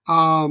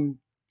 And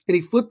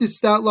he flipped his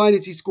stat line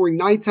as he's scoring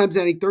 9 times,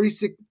 adding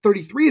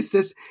 33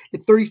 assists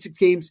in 36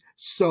 games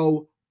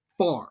so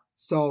far.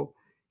 So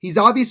he's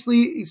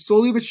obviously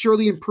slowly but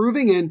surely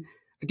improving. And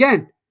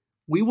again,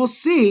 we will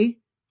see,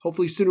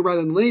 hopefully sooner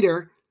rather than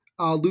later,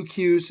 Luke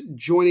Hughes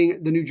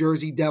joining the New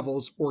Jersey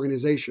Devils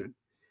organization.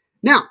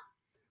 Now,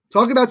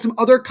 talking about some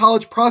other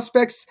college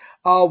prospects,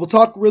 we'll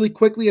talk really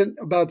quickly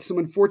about some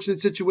unfortunate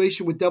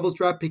situation with Devils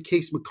draft pick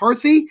Case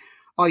McCarthy.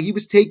 He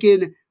was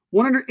taken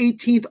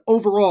 118th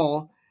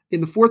overall in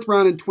the fourth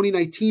round in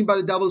 2019 by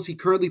the Devils. He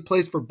currently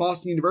plays for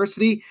Boston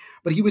University,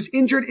 but he was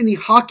injured in the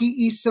Hockey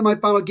East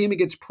semifinal game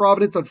against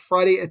Providence on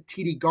Friday at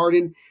TD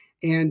Garden.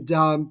 And,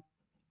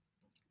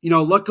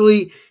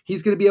 luckily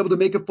he's going to be able to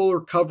make a full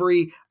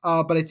recovery,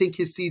 but I think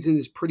his season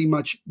is pretty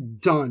much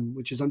done,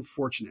 which is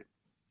unfortunate.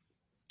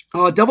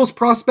 Devils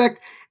prospect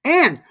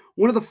and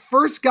one of the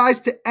first guys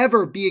to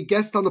ever be a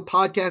guest on the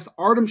podcast,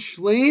 Artem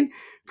Schlane,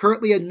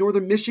 currently at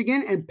Northern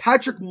Michigan, and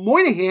Patrick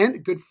Moynihan, a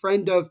good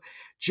friend of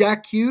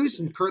Jack Hughes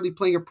and currently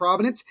playing at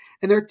Providence,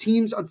 and their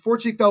teams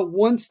unfortunately fell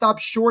one stop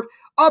short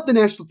of the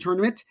national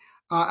tournament.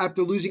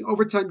 after losing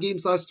overtime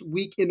games last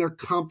week in their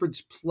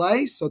conference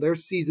play. So their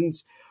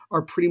seasons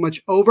are pretty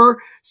much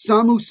over.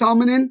 Samu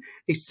Salmanen,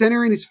 a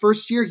center in his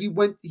first year,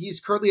 he's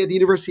currently at the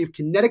University of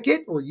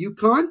Connecticut or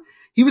UConn.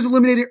 He was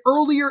eliminated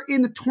earlier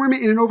in the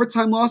tournament in an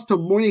overtime loss to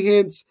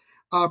Moynihan's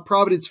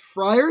Providence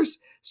Friars.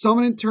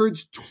 Salmanen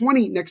turns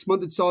 20 next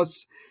month and saw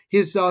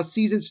his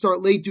season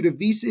start late due to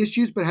visa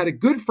issues, but had a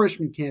good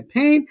freshman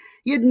campaign.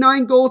 He had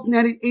 9 goals and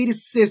added 8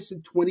 assists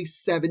in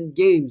 27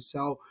 games.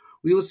 So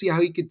we will see how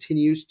he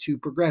continues to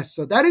progress.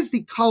 So that is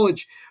the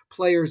college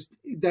players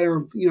that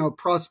are,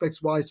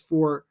 prospects-wise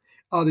for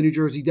the New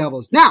Jersey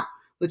Devils. Now,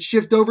 let's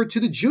shift over to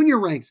the junior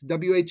ranks,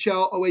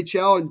 WHL,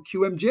 OHL, and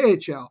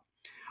QMJHL.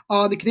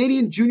 The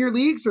Canadian junior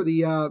leagues, or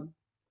you got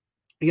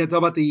to talk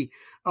about the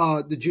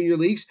junior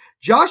leagues.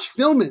 Josh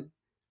Philman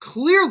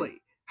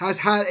clearly has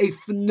had a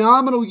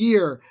phenomenal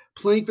year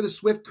playing for the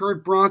Swift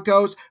Current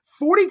Broncos.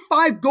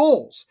 45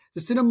 goals to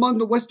sit among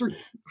the Western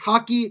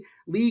Hockey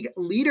League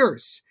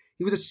leaders.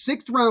 He was a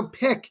 6th-round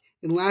pick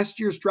in last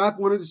year's draft,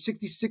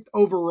 166th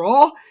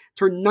overall.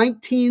 Turned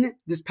 19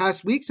 this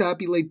past week, so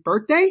happy late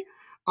birthday.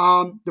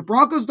 The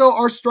Broncos, though,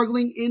 are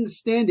struggling in the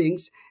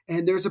standings,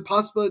 and there's a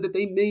possibility that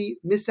they may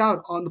miss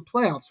out on the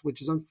playoffs,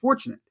 which is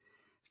unfortunate.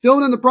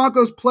 Phil and the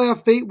Broncos'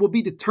 playoff fate will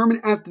be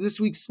determined after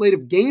this week's slate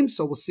of games,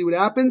 so we'll see what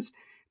happens.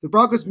 If the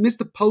Broncos miss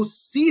the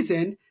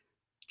postseason,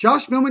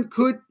 Josh Philman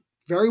could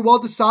very well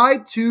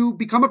decide to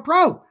become a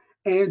pro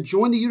and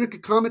join the Utica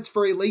Comets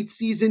for a late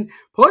season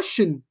push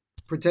and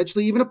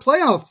potentially even a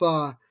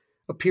playoff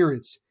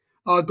appearance.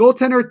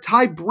 Goaltender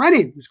Ty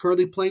Brennan, who's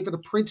currently playing for the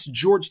Prince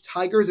George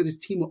Tigers, and his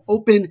team will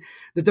open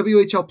the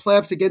WHL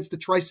playoffs against the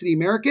Tri-City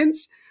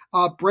Americans.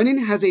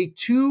 Brennan has a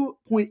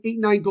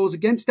 2.89 goals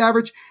against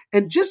average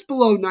and just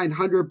below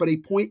 900, but a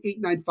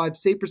 .895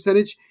 save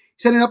percentage.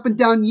 He's had an up and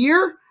down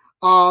year.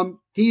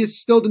 He is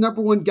still the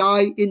number 1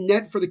 guy in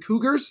net for the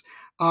Cougars,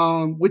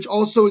 which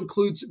also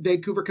includes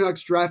Vancouver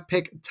Canucks draft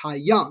pick Ty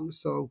Young.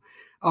 So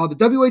the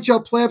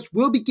WHL playoffs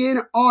will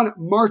begin on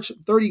March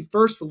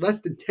 31st,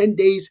 less than 10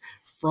 days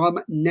from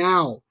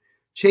now.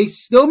 Chase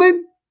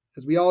Stillman,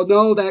 as we all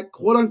know, that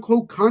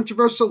quote-unquote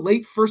controversial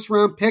late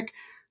first-round pick,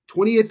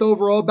 28th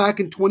overall back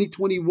in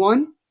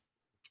 2021.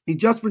 He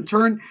just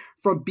returned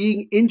from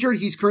being injured.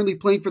 He's currently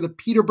playing for the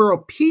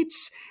Peterborough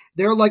Petes.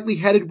 They're likely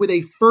headed with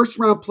a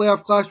first-round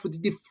playoff clash with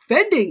the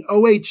defending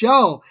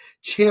OHL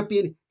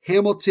champion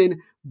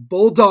Hamilton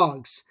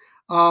Bulldogs.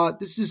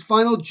 This is his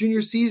final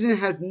junior season,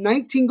 has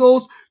 19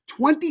 goals,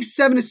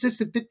 27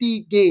 assists in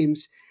 50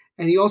 games,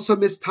 and he also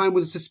missed time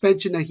with a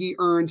suspension that he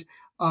earned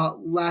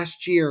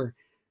last year.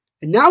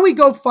 And now we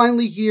go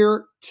finally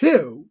here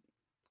to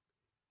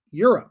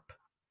Europe.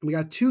 And we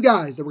got 2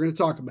 guys that we're going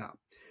to talk about.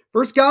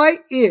 First guy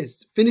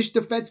is Finnish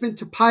defenseman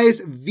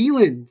Topias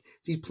Wieland.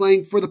 He's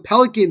playing for the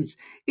Pelicans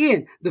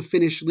in the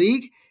Finnish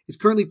league. He's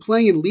currently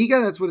playing in Liga,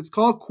 that's what it's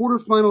called,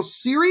 quarterfinal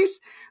series.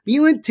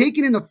 Wieland,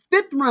 taken in the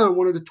 5th round,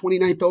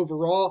 129th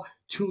overall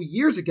 2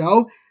 years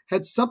ago,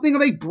 had something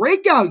of a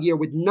breakout year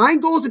with 9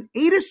 goals and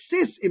 8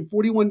 assists in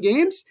 41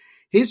 games.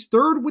 His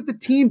 3rd with the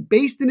team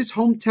based in his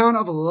hometown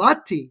of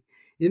Lahti.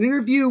 In an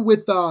interview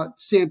with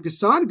Sam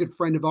Kassan, a good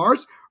friend of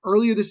ours,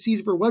 earlier this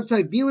season for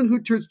website, Wieland, who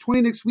turns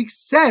 20 next week,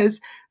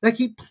 says that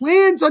he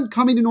plans on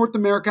coming to North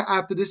America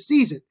after this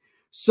season.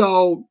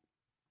 So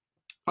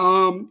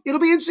it'll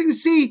be interesting to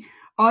see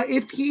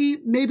if he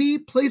maybe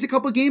plays a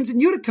couple games in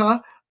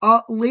Utica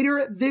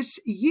later this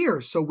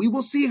year. So we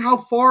will see how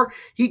far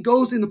he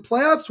goes in the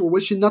playoffs. We're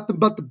wishing nothing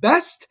but the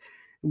best,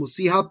 and we'll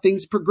see how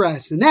things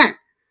progress. And then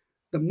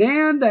the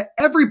man that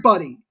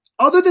everybody,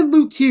 other than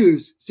Luke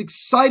Hughes, is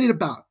excited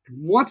about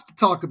and wants to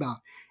talk about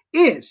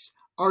is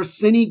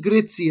Arseny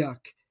Griciuk.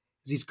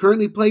 He's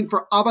currently playing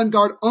for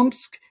Avangard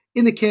Omsk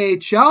in the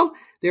KHL.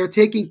 They are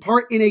taking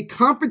part in a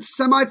conference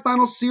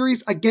semifinal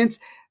series against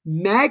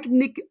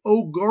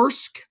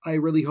Magnitogorsk. I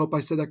really hope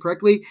I said that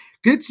correctly.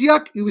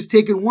 Griciuk, who was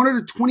taken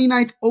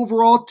 129th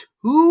overall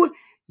 2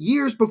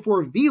 years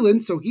before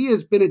Wieland, so he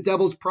has been a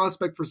Devils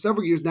prospect for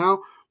several years now,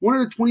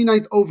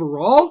 129th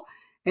overall.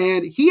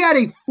 And he had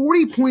a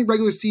 40-point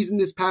regular season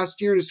this past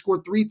year and has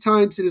scored 3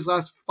 times in his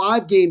last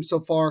 5 games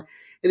so far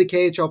in the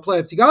KHL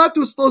playoffs. He got off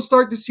to a slow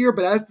start this year,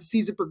 but as the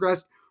season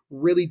progressed,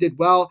 really did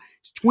well.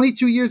 He's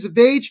 22 years of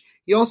age.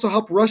 He also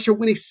helped Russia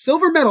win a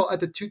silver medal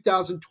at the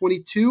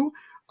 2022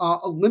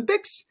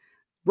 Olympics.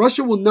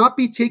 Russia will not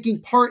be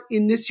taking part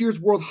in this year's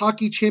World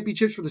Hockey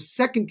Championships for the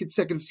 2nd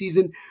consecutive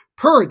season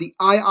per the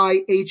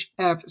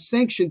IIHF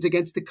sanctions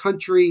against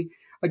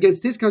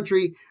his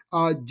country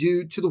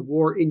due to the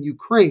war in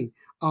Ukraine.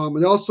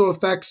 It also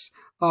affects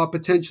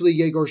potentially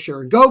Yegor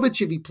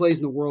Sharangovich if he plays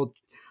in the World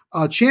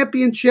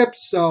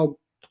Championships. So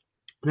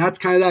that's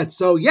kind of that.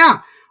 So yeah,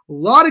 a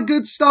lot of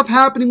good stuff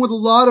happening with a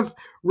lot of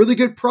really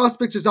good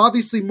prospects. There's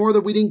obviously more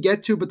that we didn't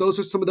get to, but those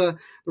are some of the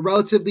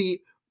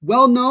relatively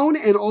well-known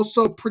and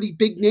also pretty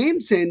big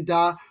names. And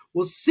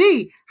we'll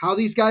see how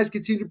these guys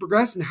continue to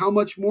progress and how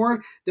much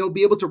more they'll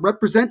be able to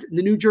represent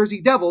the New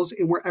Jersey Devils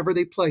in wherever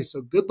they play.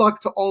 So good luck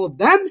to all of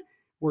them.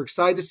 We're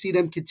excited to see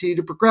them continue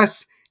to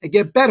progress and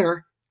get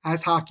better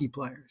as hockey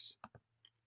players.